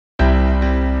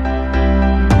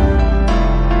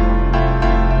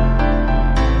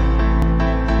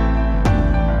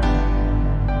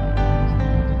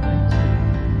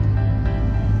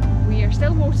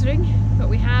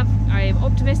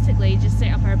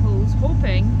our poles,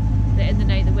 hoping that in the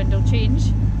night the wind will change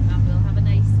and we'll have a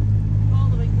nice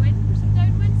following wind for some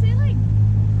downwind sailing.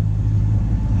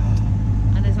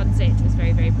 And the sunset is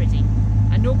very, very pretty.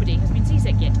 And nobody has been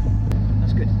seasick yet.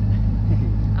 That's good.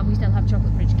 And we still have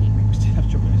chocolate fridge cake. We still have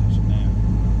chocolate, let's have some now.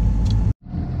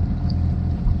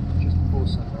 Just before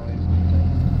sunrise on day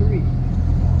 3.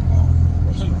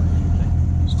 Well,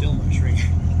 sunrise, still no shrink.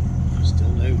 Still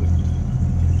no wind.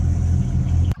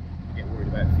 I get worried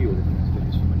about fuel if you have to do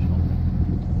this for much longer.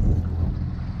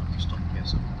 I'll have to stop and get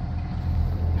some.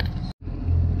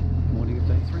 Morning of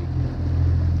day 3.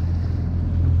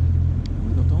 And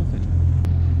we've got dolphin.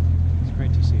 It's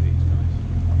great to see these guys.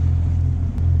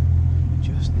 We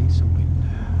just need some wind.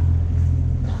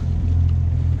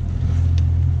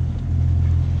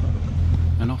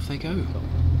 And off they go.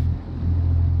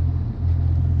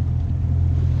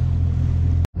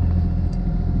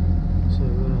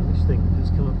 This thing has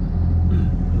come up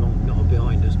along, not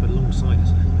behind us, but alongside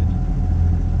us a little bit,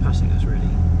 passing us really.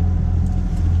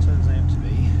 Turns out to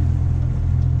be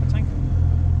a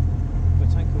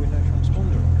tanker with no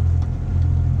transponder on,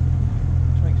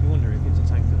 which makes me wonder if it's a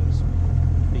tanker that's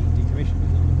being decommissioned. It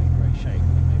doesn't look in great shape,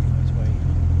 and it may be on its way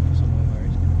somewhere where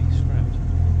it's going to be scrapped.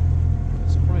 But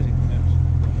surprising without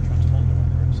a transponder on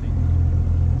the road scene.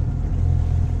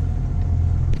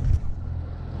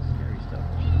 Scary stuff.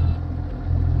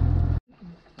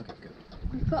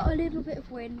 We've got a little bit of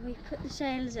wind, we've put the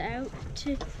sails out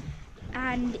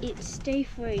and it's day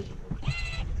 3.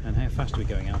 And how fast are we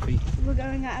going, Alfie? We're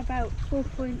going at about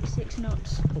 4.6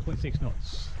 knots. 4.6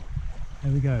 knots.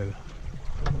 There we go.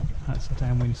 That's the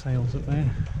downwind sails up there.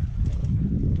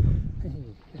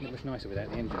 Isn't it much nicer without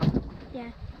the engine?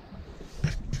 Yeah.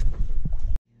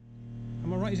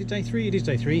 Am I right? Is it day 3? It is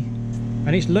day 3.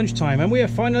 And it's lunchtime and we are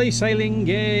finally sailing.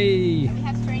 Yay! And we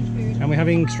have strange food. And we're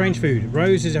having strange food.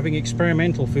 Rose is having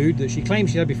experimental food that she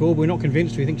claims she had before, but we're not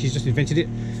convinced. We think she's just invented it.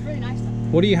 It's really nice though.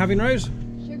 What are you having, Rose?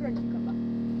 Sugar and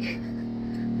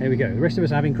cucumber. There we go. The rest of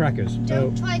us are having crackers.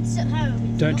 Don't try this at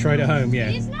home. Don't try it at home, yeah.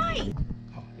 It's nice.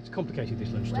 Oh, it's complicated, this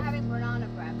lunch We're stuff. having banana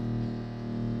bread.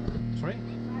 Sorry?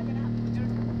 We're gonna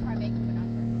try making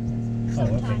banana bread.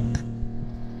 Oh, okay.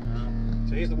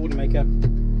 So here's the water maker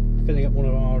filling up one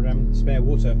of our spare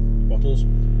water bottles.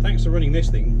 Thanks for running this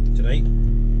thing today.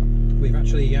 We've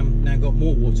actually now got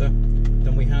more water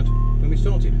than we had when we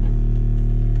started.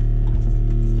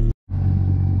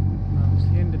 Well, it's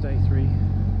the end of day 3.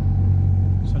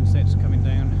 Sunset's coming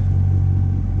down.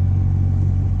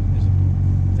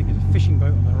 I think there's a fishing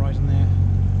boat on the horizon there.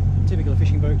 Typical of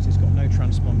fishing boats, it's got no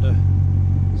transponder,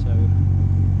 so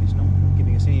it's not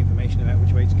giving us any information about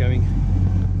which way it's going.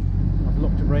 I've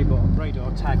locked a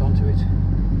radar tag onto it.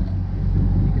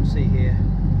 You can see here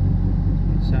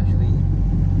it's actually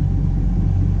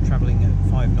travelling at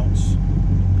 5 knots,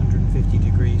 150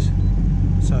 degrees.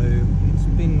 So it's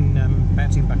been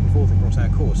bouncing back and forth across our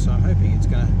course. So I'm hoping it's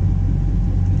going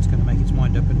to make its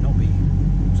mind up and not be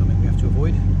something we have to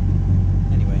avoid.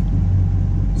 Anyway,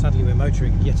 sadly we're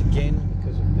motoring yet again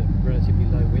because of the relatively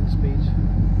low wind speeds.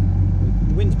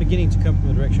 The wind's beginning to come from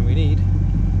the direction we need,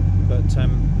 but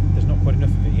there's not quite enough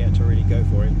of it yet to really go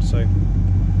for it, so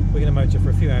we're going to motor for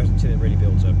a few hours until it really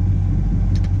builds up.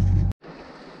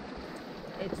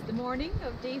 It's the morning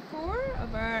of day 4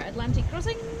 of our Atlantic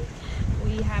crossing.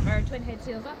 We have our twin head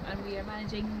sails up and we are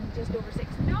managing just over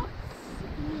 6 knots.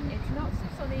 It's not so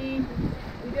sunny.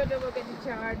 We don't know we'll get to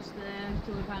charge the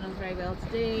solar panels very well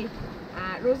today.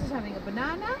 Rose is having a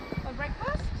banana for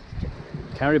breakfast.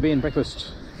 Caribbean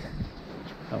breakfast.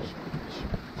 Oh.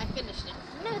 I finished it.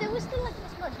 No, there was still like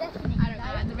this much left in it. I don't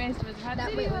know, and the rest of us have had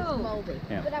That bit was mouldy.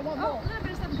 Yeah. But I want Oh, more. a little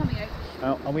bit of something coming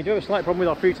out. And we do have a slight problem with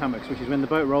our fruit hammocks, which is when the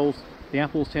boat rolls, the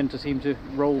apples tend to seem to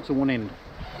roll to one end.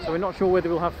 So we're not sure whether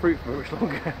we'll have fruit for much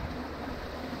longer.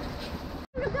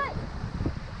 Look at.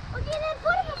 Oh, you're in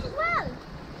front of us as well.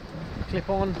 Clip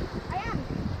on. I am.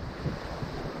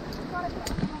 I'll go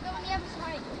on the other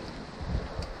side.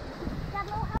 Dad,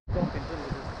 no, how? Dolphins under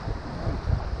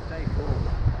the day 4. Wow,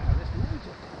 there's loads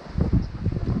of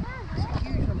them. That's a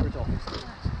huge number of dolphins.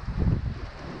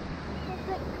 Look at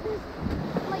that.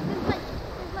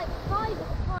 There's like 5 at the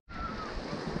front.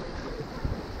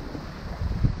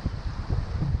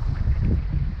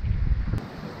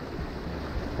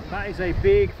 That is a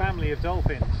big family of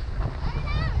dolphins. I don't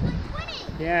know, it's like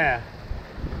 20. Yeah.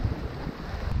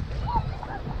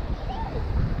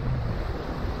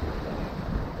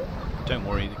 Don't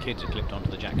worry, the kids are clipped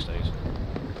onto the jackstays.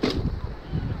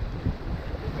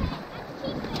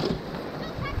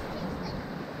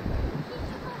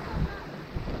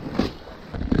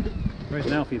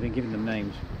 Where's Alfie? They're giving them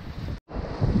names.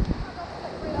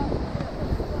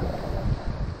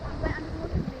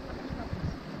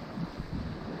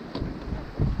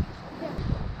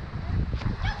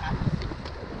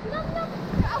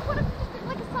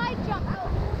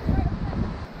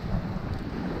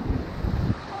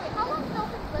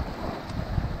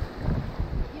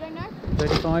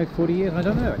 35, 40 years? I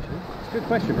don't know actually. It's a good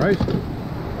question, Rose.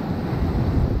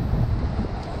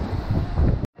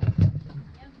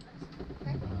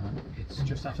 It's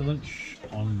just after lunch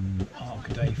on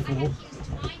ARC day 4.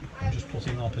 I'm just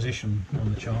plotting our position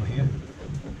on the chart here.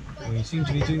 We seem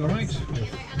to be doing alright.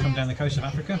 We've come down the coast of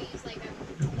Africa.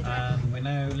 And we're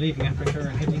now leaving Africa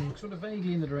and heading sort of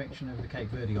vaguely in the direction of the Cape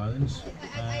Verde Islands,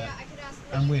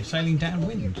 and we're sailing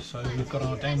downwind, so we've got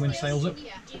our downwind sails up.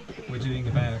 We're doing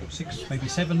about 6, maybe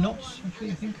 7 knots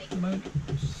actually, I think at the moment.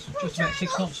 It's just about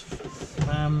 6 knots,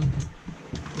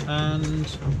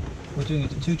 and we're doing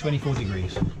it at 224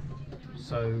 degrees,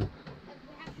 so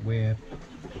we're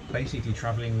basically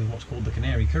travelling with what's called the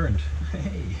Canary Current.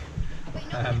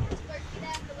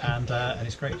 And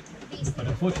it's great, but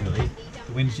unfortunately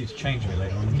the wind's due to change a bit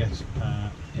later on and get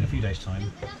in a few days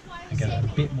time and get a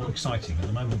bit more exciting. At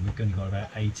the moment we've only got about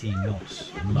 18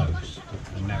 knots most,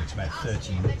 and now it's about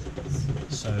 13,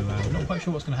 so we're not quite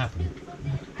sure what's going to happen.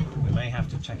 We may have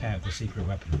to check out the secret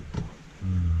weapon.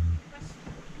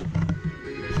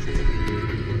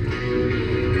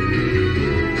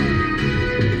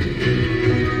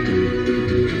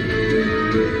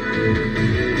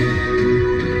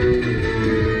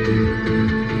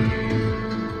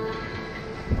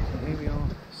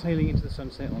 Sailing into the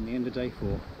sunset on the end of day 4.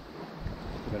 We've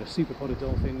got a superpod of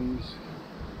dolphins.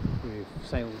 We've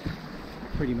sailed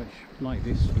pretty much like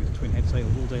this with twin head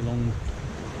sails all day long.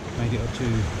 Made it up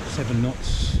to 7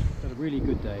 knots. Had a really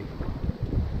good day.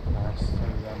 I was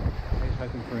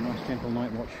hoping for a nice gentle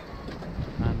night watch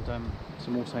and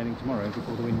some more sailing tomorrow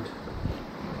before the wind,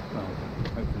 well,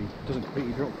 hopefully doesn't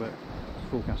completely drop, but it's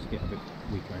forecast to get a bit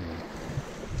weaker anyway.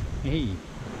 Hey,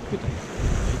 good day.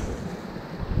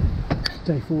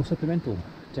 Day 4 supplemental.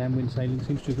 Downwind sailing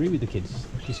seems to agree with the kids.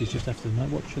 This is just after the night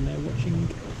watch and they're watching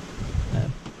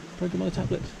program on the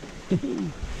tablet.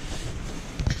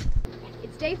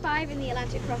 It's day 5 in the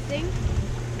Atlantic crossing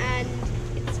and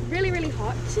it's really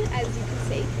hot, as you can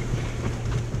see.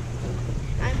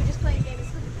 And we're just playing a game of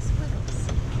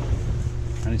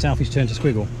squiggles. And it's Alfie's turn to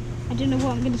squiggle. I don't know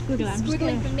what I'm going to squiggle. I'm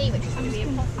squiggling for me, which is going to be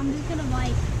impossible. I'm just going to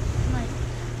like,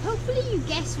 hopefully you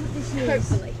guess what this is.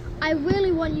 Hopefully. I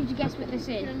really want you to guess what this is.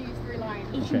 You're going to use 3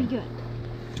 lines. It should be good.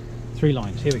 3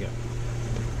 lines, here we go.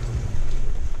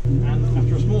 And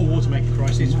after a small water maker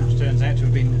crisis, which turns out to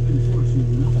have been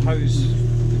the hose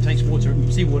that takes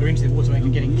seawater into the water maker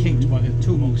getting kinked by the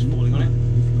toolbox falling on it,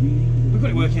 we've got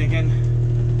it working again,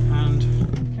 and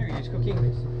Kerry is cooking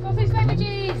Sausage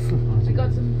sandwiches! We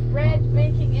got some bread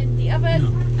baking in the oven,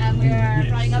 and we're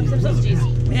frying up some sausages.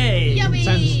 Hey! Yummy! It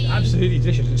sounds absolutely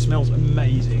delicious. It smells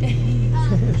amazing.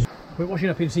 We're washing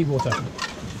up in seawater.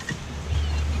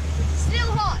 Still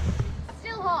hot.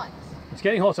 Still hot. It's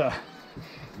getting hotter.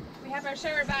 We have our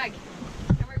shower bag,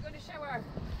 and we're going to shower.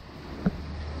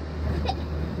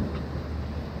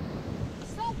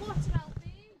 Salt water,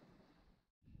 Alfie.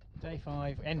 Day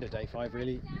 5, end of day 5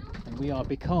 really, and we are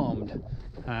becalmed.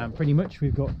 Pretty much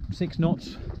we've got 6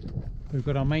 knots. We've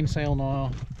got our main sail now,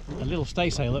 a little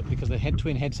stay sail up because the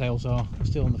twin head sails are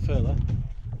still on the furler,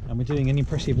 and we're doing an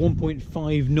impressive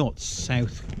 1.5 knots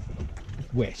south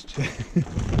west.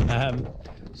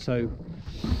 So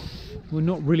we're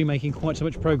not really making quite so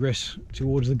much progress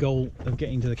towards the goal of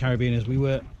getting to the Caribbean as we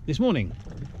were this morning.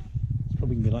 It's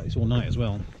probably going to be like this all night as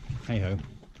well. Hey ho.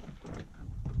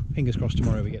 Fingers crossed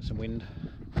tomorrow we get some wind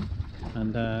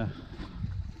and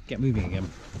get moving again.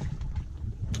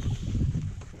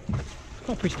 It's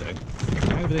quite pretty though.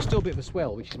 However, there's still a bit of a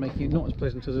swell, which is making it not as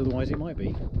pleasant as otherwise it might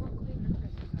be.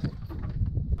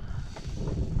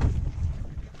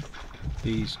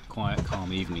 These quiet,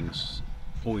 calm evenings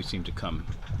always seem to come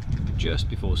just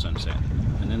before sunset,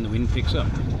 and then the wind picks up.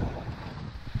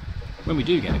 When we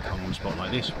do get a calm spot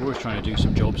like this, we're always trying to do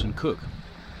some jobs and cook.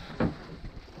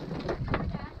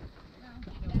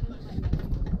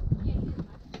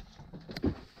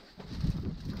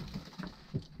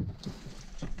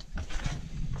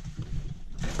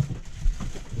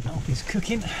 Alfie's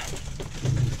cooking.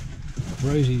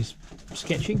 Rosie's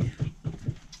sketching.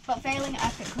 But failing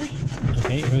epically.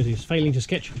 Okay, Rosie's failing to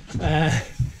sketch.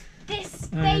 This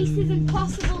face is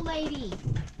impossible, lady.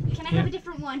 Can I have a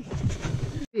different one?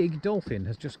 Big dolphin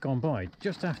has just gone by,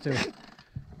 just after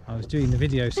I was doing the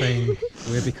video saying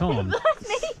we're becalmed.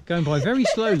 Going by very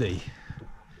slowly.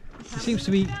 It seems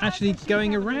to be actually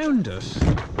going around us.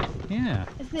 Yeah.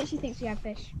 I think she thinks we have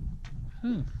fish.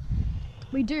 Hmm.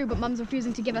 We do, but Mum's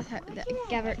refusing to give her the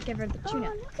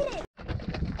tuna.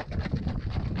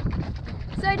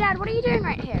 So, Dad, what are you doing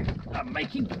right here? I'm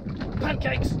making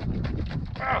pancakes.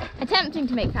 Attempting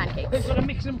to make pancakes. They've got to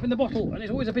mix them up in the bottle, and there's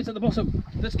always a bit at the bottom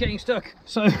that's getting stuck.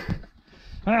 So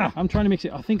I'm trying to mix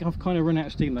it. I think I've kind of run out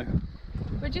of steam though.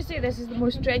 Would you say this is the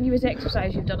most strenuous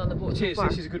exercise you've done on the boat so far?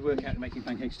 This is a good workout making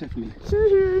pancakes, definitely.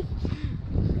 Mm-hmm.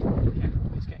 Yeah,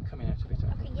 it's getting coming out a bit.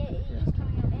 Okay, yeah, it is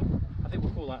coming out then. I think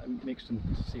we'll call that mixed and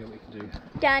see what we can do.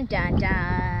 Dun dun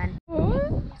dun.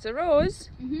 Oh, so Rose,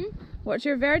 what's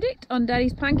your verdict on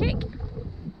Daddy's pancake?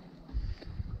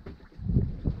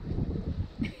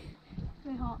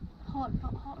 Very hot.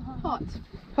 Hot.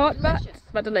 Hot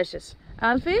but delicious.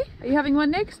 Alfie, are you having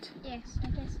one next? Yes, I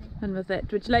guess so. And with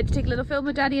it, would you like to take a little film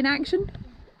of Daddy in action?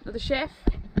 Or the chef?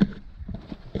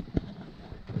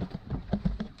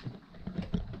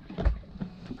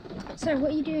 So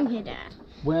what are you doing here, Dad?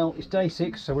 Well, it's day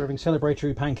 6, so we're having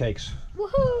celebratory pancakes.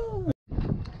 Woohoo!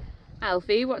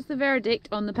 Alfie, what's the verdict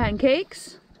on the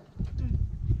pancakes?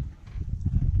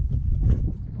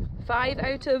 5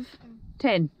 out of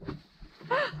 10.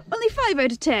 Only 5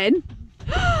 out of 10?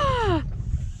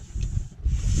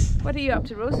 What are you up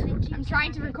to, Rose? I'm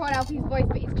trying to record Alfie's voice,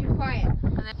 but he's too quiet.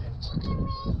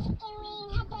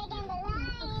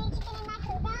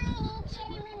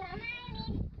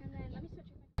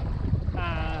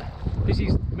 This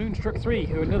is Moonstruck 3,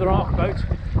 who are another ARC boat,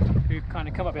 who kind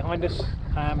of come up behind us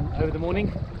over the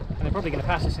morning, and they're probably going to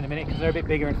pass us in a minute because they're a bit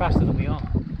bigger and faster than we are.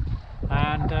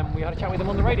 And we had a chat with them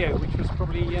on the radio, which was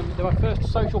probably our first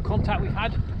social contact we've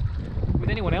had with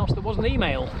anyone else that wasn't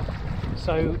email.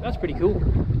 So that's pretty cool.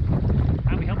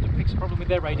 And we helped them fix a problem with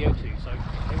their radio too, so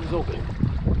it was all good.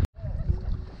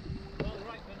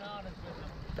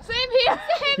 Same here!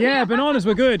 Yeah, bananas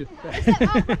were good.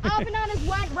 Our bananas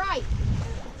weren't right.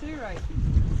 Too right.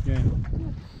 Yeah.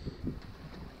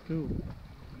 Cool.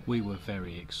 We were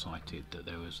very excited that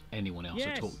there was anyone else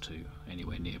Yes. to talk to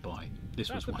anywhere nearby. This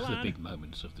That's was the one of plan. the big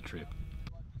moments of the trip.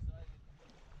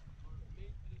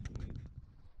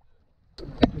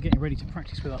 We're getting ready to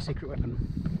practice with our secret weapon.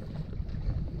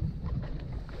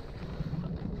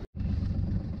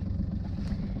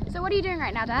 So what are you doing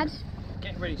right now, Dad?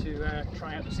 Getting ready to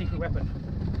try out the secret weapon.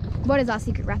 What is our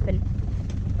secret weapon?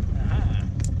 Aha.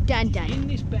 Dun dun. In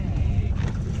this bag.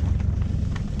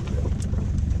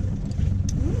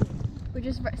 We're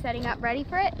just setting up ready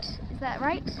for it. Is that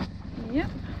right? Yep.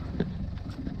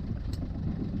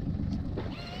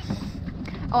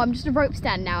 Oh, I'm just a rope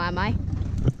stand now, am I?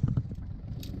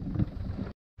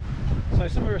 So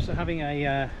some of us are having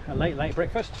a late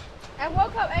breakfast. I only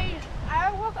woke up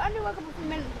a few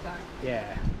minutes ago.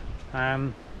 Yeah.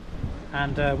 And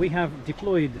we have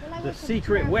deployed the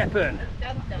secret weapon.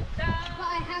 Dun, dun, dun. But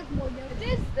I have more notes. It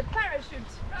is the parachute.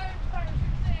 Round parachute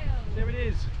sail. There it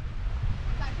is.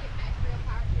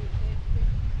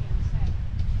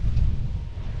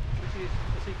 Which is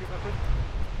the secret weapon,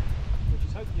 which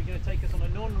is hopefully going to take us on a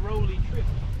non-rolly trip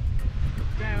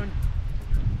down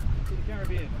to the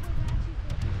Caribbean.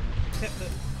 Except that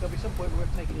there'll be some point where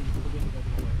we've taken in because the wind will go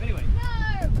the other way. Anyway.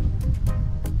 No!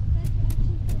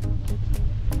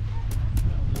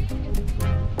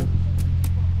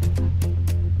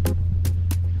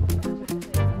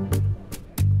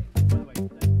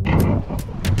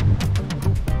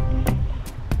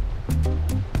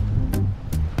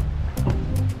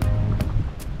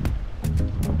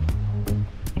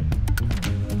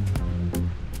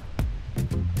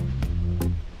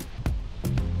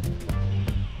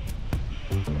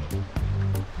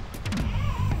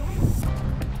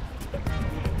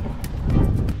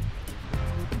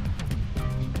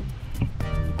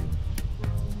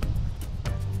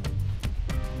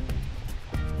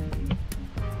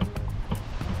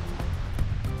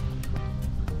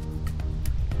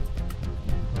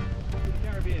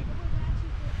 Caribbean.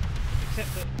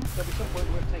 Except that there'll be some point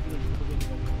where we've taken in because the wind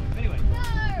will go the other way. Anyway.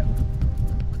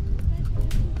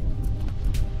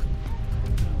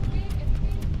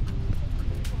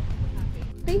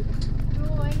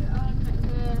 Drawing on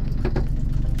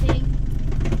the thing.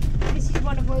 This is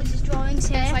one of Rose's drawings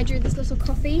here. Yes, I drew this little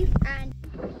coffee. And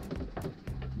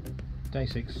Day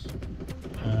 6,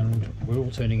 and we're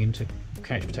all turning into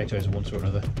couch potatoes of one sort or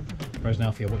another. Rose and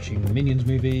Alfie are watching the Minions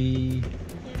movie,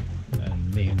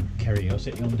 and me and Kerry are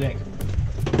sitting on the deck,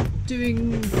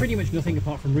 doing pretty much nothing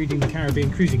apart from reading the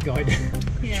Caribbean cruising guide,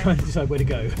 Yeah. trying to decide where to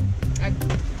go. I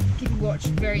keep watch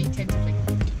very attentively.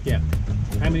 Yeah.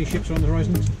 How many ships are on the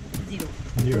horizon? 0.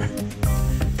 0.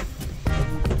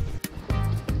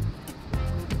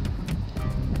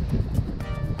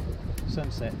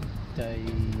 Sunset, day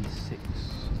 6,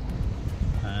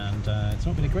 and it's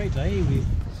not been a great day. We've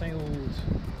sailed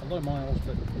a lot of miles,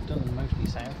 but we've done them mostly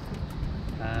south,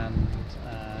 and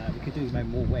we could do maybe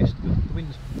more west, but the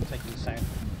wind's taking us south.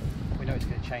 We know it's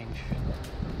going to change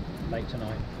late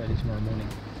tonight, early tomorrow morning,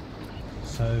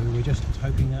 so we're just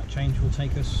hoping that change will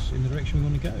take us in the direction we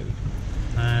want to go.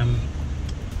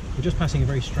 We're just passing a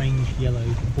very strange yellow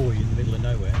buoy in the middle of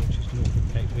nowhere, which is north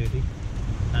of Cape Verde.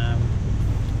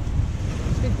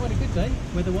 It's been quite a good day,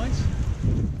 weather-wise.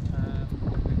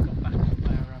 We've got back up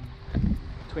our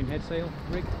twin head sail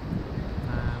rig. We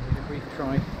had a brief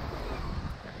try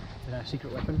with our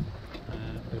secret weapon,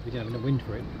 but we don't have enough wind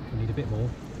for it. We need a bit more,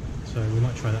 so we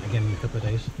might try that again in a couple of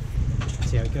days and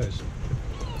see how it goes.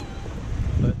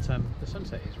 But the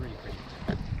sunset is really pretty.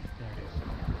 There it is.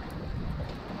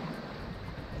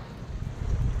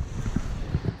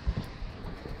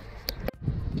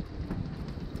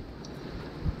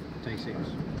 Day 6,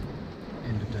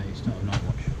 end of day, start of night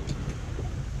watch.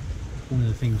 One of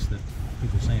the things that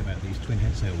people say about these twin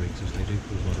head sail rigs is they do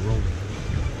cause a lot of rolling.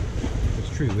 It's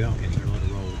true, we are getting a lot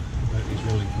of roll. The boat is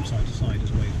rolling from side to side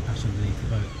as waves pass underneath the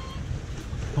boat.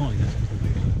 Partly that's because the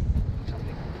waves are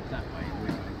travelling that way and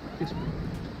we're going this way.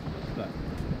 But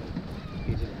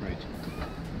it is great.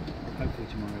 Hopefully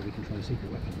tomorrow we can try the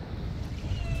secret weapon.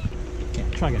 Yeah,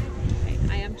 try again.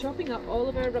 I am chopping up all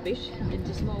of our rubbish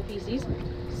into small pieces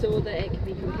so that it can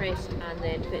be compressed and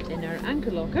then fit in our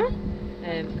anchor locker,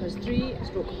 because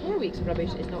 3/4 weeks of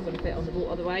rubbish is not going to fit on the boat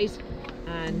otherwise,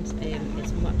 and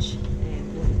it's much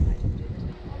more effective doing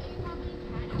this way.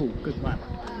 Cool, good plan.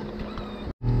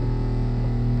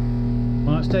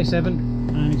 Well, it's day 7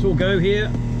 and it's all go here.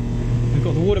 We've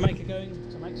got the water maker going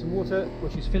to make some water,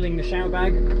 which is filling the shower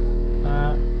bag.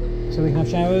 So we can have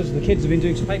showers. The kids have been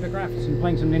doing some paper crafts and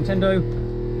playing some Nintendo,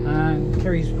 and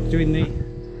Kerry's doing the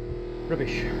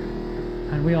rubbish.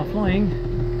 And we are flying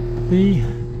the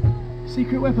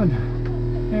secret weapon.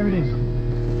 There it is.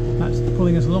 That's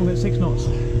pulling us along at 6 knots.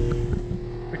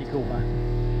 Pretty cool, that.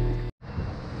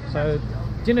 So,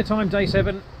 dinner time, day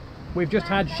 7. We've just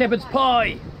had shepherd's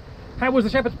pie. How was the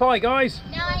shepherd's pie, guys?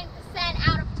 9%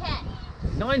 out of 10.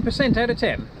 9% out of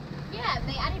 10? Yeah,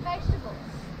 they added vegetables.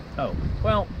 Oh,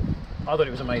 well, I thought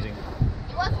it was amazing.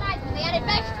 It was nice, but they added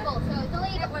vegetables, so it's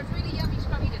illegal. It was really yummy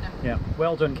scrubby dinner. Yeah,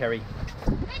 well done, Kerry.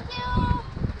 Thank you!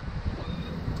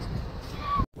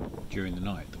 During the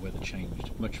night, the weather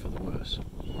changed, much for the worse.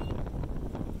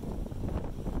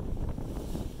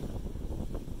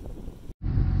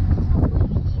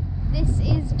 This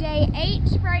is day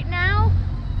 8 right now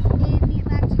in the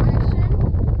Atlantic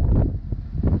Ocean.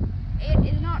 It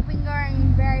has not been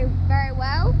going very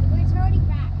well. We're turning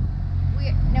back.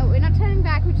 No, we're not turning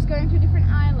back, we're just going to a different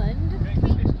island. Cape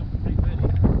Verde.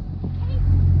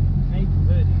 Cape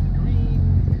Verde, the green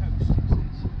coast, it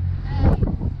says.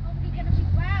 Probably going to be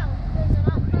brown. There's a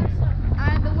lot closer.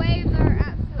 And the waves are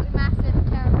absolutely massive and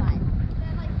terrifying.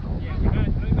 They're like, Yeah, we had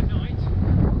overnight,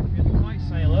 we had the high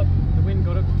sail up, the wind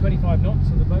got up to 25 knots,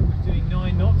 so the boat was doing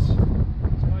 9 knots.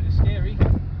 It's kind of scary.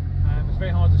 It was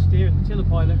very hard to steer, and the tiller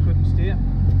pilot couldn't steer.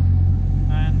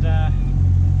 And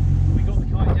we got the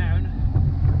kite down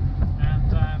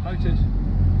and motored,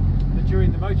 but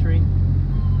during the motoring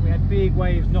we had big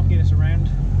waves knocking us around,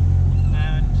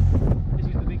 and this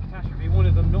is the big catastrophe. One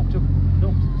of them knocked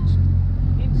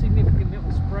insignificant little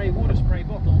water spray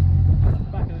bottle at the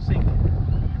back of the sink.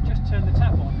 Just turned the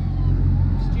tap on.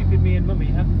 Stupid me and Mummy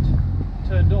hadn't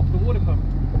turned off the water pump,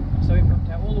 so it pumped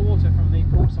out all the water from the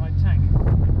portside tank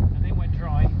and then went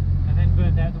dry and then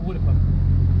burned out the water pump.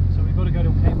 So we've got to go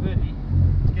to Cape Verde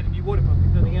to get a new water pump,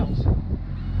 if nothing else.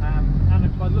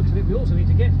 And by the looks of it, we also need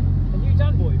to get a new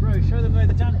Dan buoy. Rose, show them where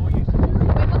the Dan buoy used to be.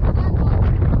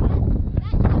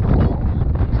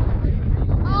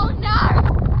 Oh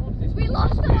no! We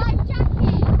lost a life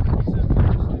jacket!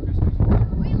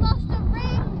 We lost a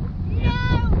ring!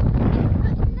 No!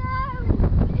 No!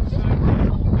 It's just...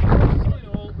 All in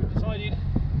all, we've decided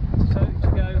to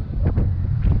go.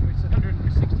 It's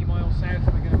 160 miles south.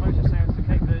 We're going to motor south to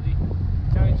Cape Verde,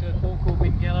 go into a port called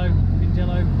Vindello,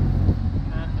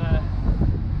 and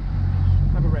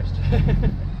have a rest.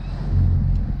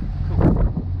 Cool.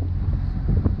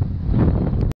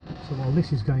 So while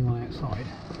this is going on outside,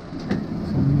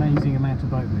 it's an amazing amount of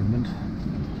boat movement.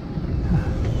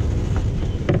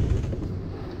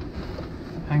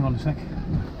 Hang on a sec.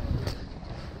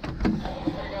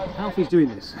 Alfie's doing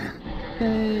this.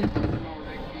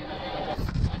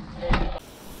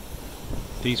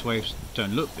 These waves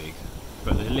don't look big,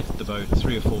 but they lift the boat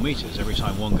 3 or 4 metres every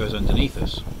time one goes underneath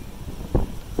us.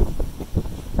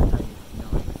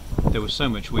 There was so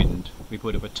much wind, we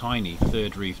put up a tiny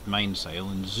third-reefed mainsail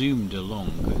and zoomed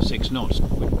along at 6 knots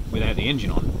without the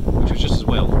engine on, which was just as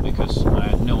well because I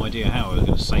had no idea how I was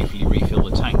going to safely refill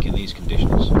the tank in these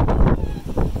conditions. The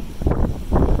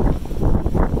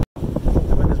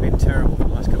weather's been terrible for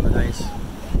the last couple of days.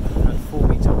 We've had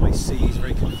 4-metre high seas,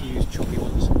 very confused, choppy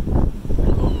ones.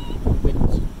 We've got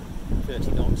winds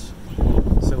 30 knots,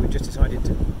 so we've just decided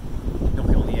to knock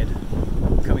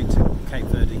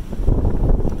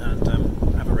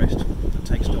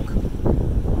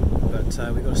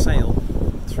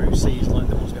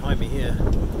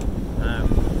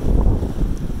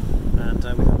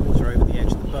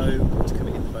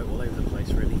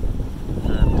really.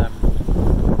 And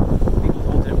people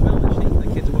thought it well actually.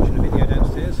 The kids are watching a video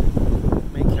downstairs.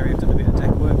 Me and Kerry have done a bit of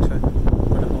deck work to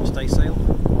run a more stay sail.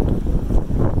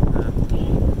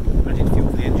 I did fuel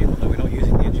for the engine, although we're not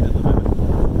using the engine at the moment.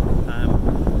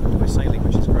 We're sailing,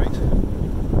 which is great.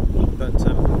 But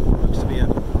looks to be a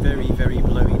very, very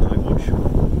blowy night watch.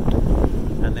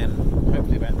 And then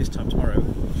hopefully about this time tomorrow,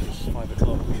 which is 5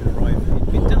 o'clock, we should arrive in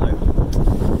Mindelo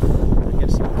and get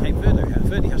to see what Cape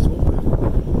Verde has to offer.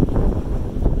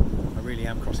 I really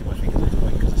am crossing my fingers at this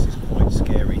point because this is quite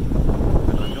scary,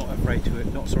 and I'm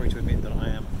not sorry to admit that I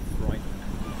am frightened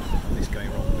of this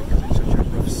going wrong because it's such a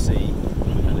rough sea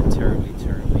and a terribly,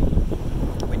 terribly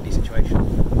windy situation.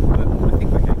 But I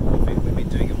think we're capable of it. We've been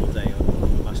doing it all day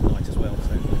last night as well,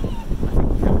 so I think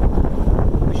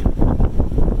we should be good.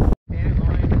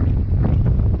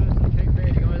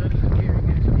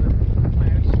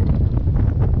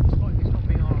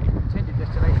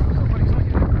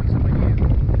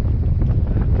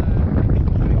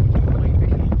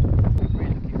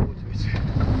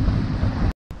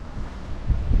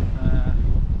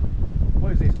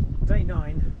 Day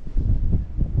 9,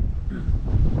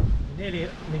 nearly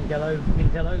at Mindelo.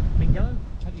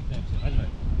 How do you pronounce it? I don't know.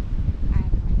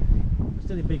 We're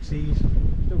still in big seas,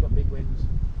 still got big winds.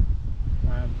 We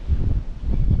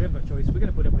haven't got a choice, we're going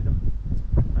to put up with them.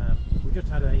 We just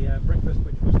had a breakfast,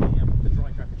 which was the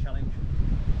dry cracker challenge.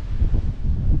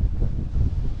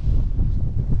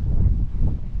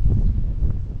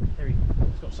 Terry's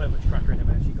got so much cracker in her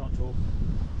mouth she can't talk.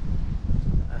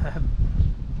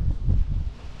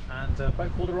 And a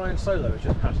boat called Orion Solo has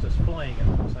just passed us, flying at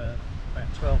about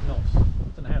 12 knots. I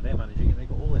don't know how they're managing it. They've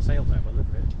got all their sails out by the look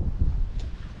of it.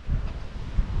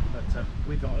 But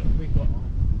we've got our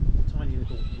tiny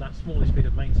little, that smallest bit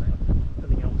of mainsail,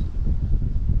 nothing else.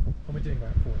 And we're doing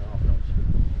about 4.5 knots.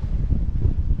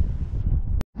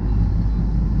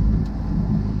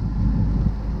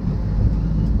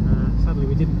 Sadly,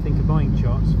 we didn't think of buying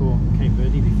charts for Cape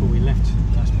Verde before we left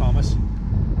Las Palmas.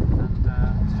 And it's a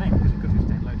shame because we could have just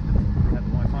downloaded them. We had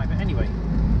the Wi-Fi, but anyway,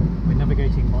 we're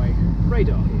navigating by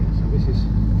radar here. So this is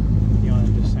the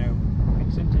island of Sao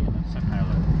Vicente and that's Sao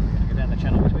Paulo. We're going to go down the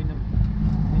channel between them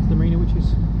into the marina, which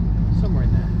is somewhere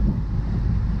in there.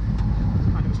 It's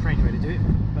kind of a strange way to do it,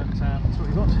 but that's what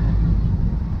we've got.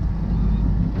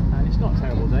 And it's not a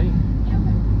terrible day.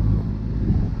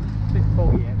 It's a bit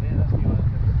foggy out there. That's the island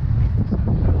of Sao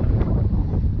Paulo.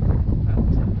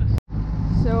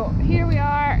 So here we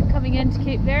are coming into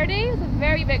Cape Verde with a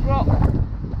very big rock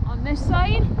on this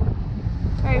side,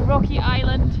 very rocky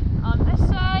island on this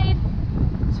side,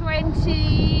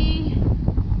 28,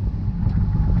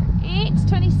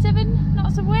 27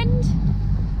 knots of wind,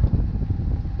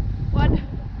 one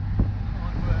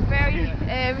very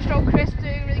strong Chris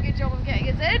doing a really good job of getting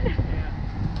us in.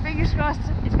 Fingers crossed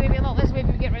it's going to be a lot less wind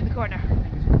when we get around the corner.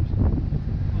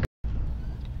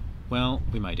 Well,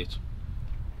 we made it.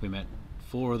 We met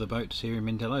 4 other boats here in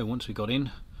Mindelo once we got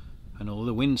in, and all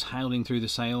the winds howling through the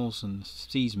sails and the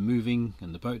seas moving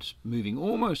and the boats moving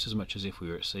almost as much as if we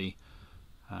were at sea,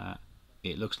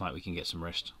 it looks like we can get some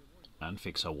rest and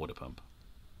fix our water pump.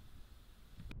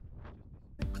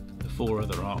 The 4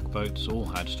 other ARC boats all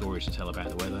had stories to tell about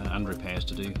the weather and repairs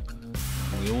to do,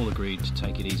 and we all agreed to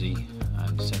take it easy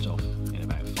and set off in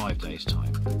about 5 days'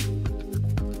 time.